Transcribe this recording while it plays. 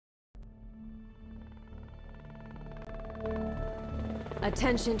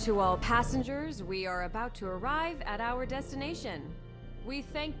Attention to all passengers, we are about to arrive at our destination. We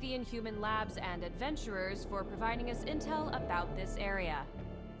thank the Inhuman Labs and adventurers for providing us intel about this area.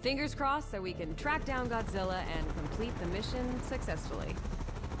 Fingers crossed that we can track down Godzilla and complete the mission successfully.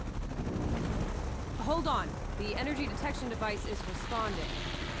 Hold on, the energy detection device is responding.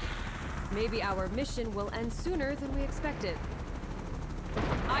 Maybe our mission will end sooner than we expected.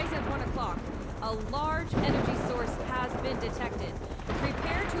 Eyes at 1 o'clock. A large energy source has been detected.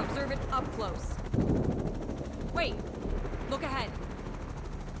 Prepare to observe it up close. Wait, look ahead.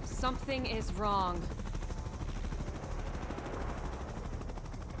 Something is wrong.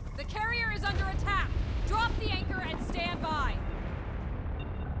 The carrier is under attack! Drop the anchor and stand by!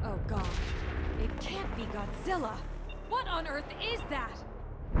 Oh god, it can't be Godzilla! What on earth is that?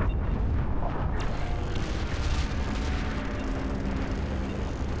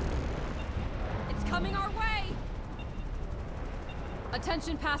 It's coming our way!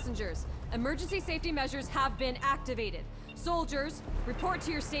 Attention passengers, emergency safety measures have been activated. Soldiers, report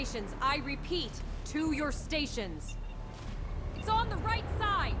to your stations. I repeat, to your stations. It's on the right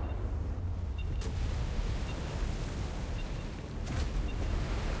side!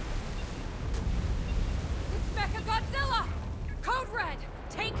 It's Mechagodzilla! Code Red,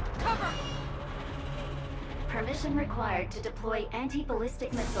 take cover! Permission required to deploy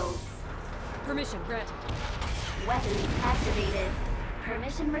anti-ballistic missiles. Permission granted. Weapons activated.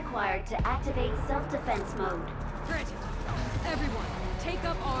 Permission required to activate self-defense mode. Granted. Everyone, take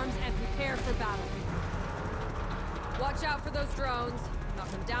up arms and prepare for battle. Watch out for those drones. Knock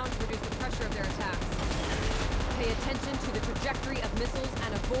them down to reduce the pressure of their attacks. Pay attention to the trajectory of missiles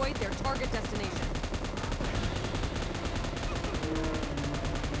and avoid their target destination.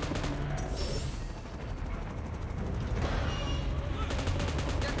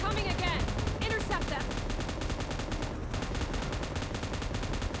 They're coming again! Intercept them!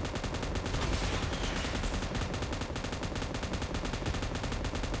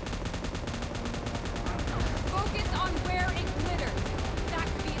 Focus on where it glitters. That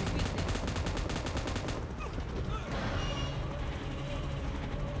could be its weakness.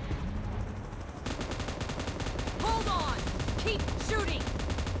 Hold on! Keep shooting!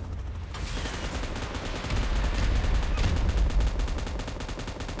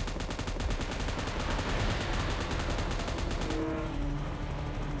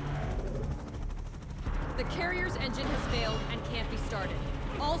 The carrier's engine has failed and can't be started.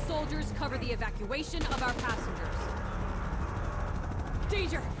 All soldiers cover the evacuation of our passengers.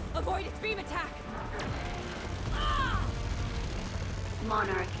 Danger! Avoid its beam attack! Ah!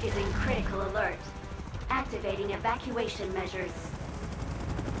 Monarch is in critical alert. Activating evacuation measures.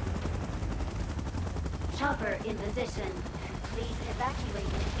 Chopper in position. Please evacuate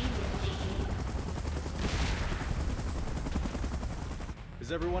immediately.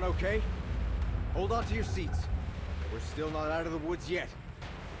 Is everyone okay? Hold on to your seats. We're still not out of the woods yet.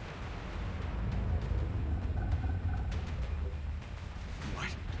 What?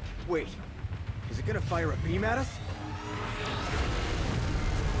 Wait. Is it gonna fire a beam at us?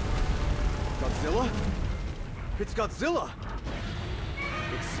 Godzilla? It's Godzilla!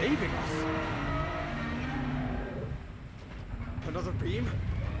 It's saving us! Another beam?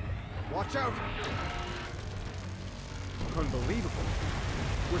 Watch out! Unbelievable.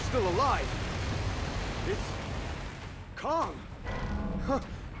 We're still alive! It's... Kong! Huh.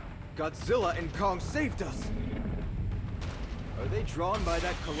 Godzilla and Kong saved us! Are they drawn by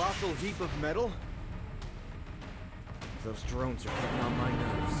that colossal heap of metal? Those drones are getting on my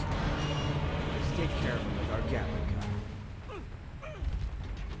nerves. Let's take care of them with our Gatling gun.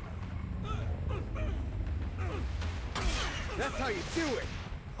 That's how you do it!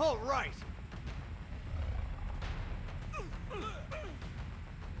 All right!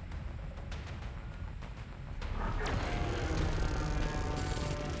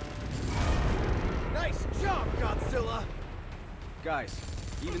 Nice job, Godzilla! Guys,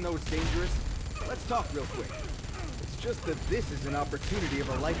 even though it's dangerous, let's talk real quick. It's just that this is an opportunity of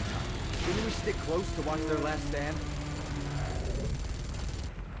a lifetime. Shouldn't we stick close to watch their last stand?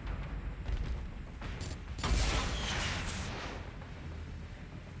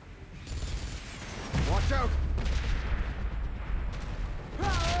 Watch out!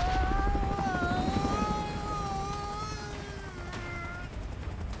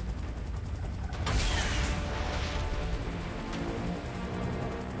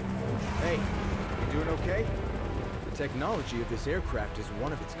 Hey, you doing okay? The technology of this aircraft is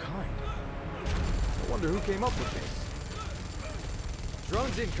one of its kind. I wonder who came up with this.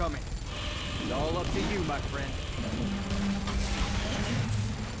 Drones incoming. It's all up to you, my friend.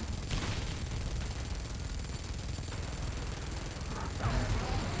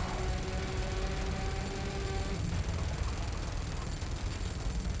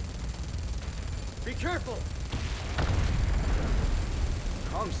 Careful!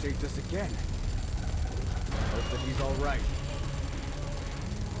 Kong saved us again. Hope that he's all right.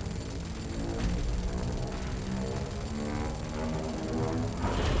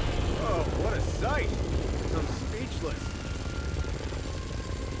 Oh, what a sight! I'm speechless.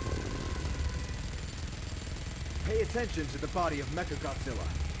 Pay attention to the body of Mechagodzilla.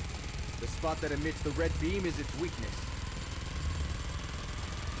 The spot that emits the red beam is its weakness.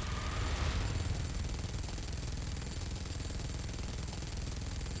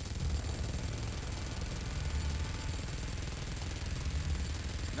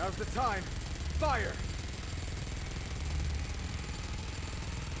 Now's the time. Fire!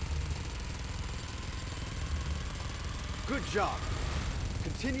 Good job.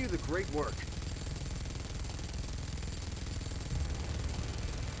 Continue the great work.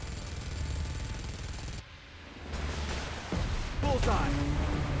 Bullseye!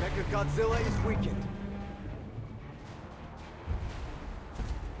 Mechagodzilla is weakened.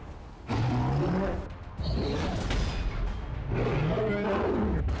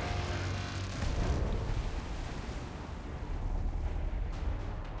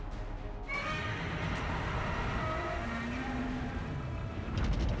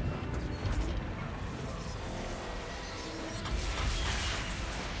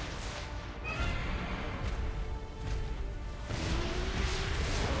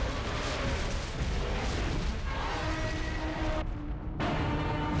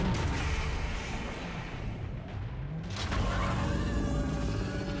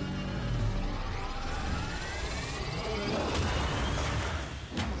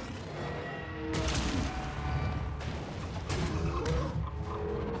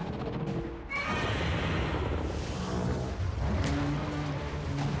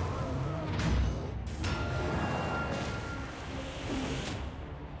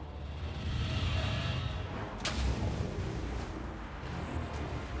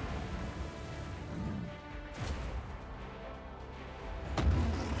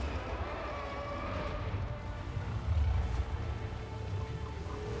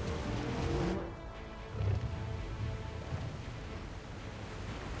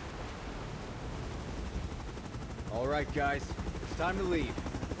 All right, guys, it's time to leave.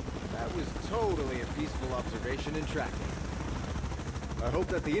 That was totally a peaceful observation and tracking. I hope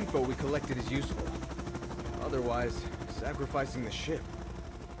that the info we collected is useful. Otherwise, sacrificing the ship.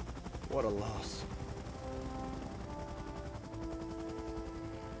 What a loss.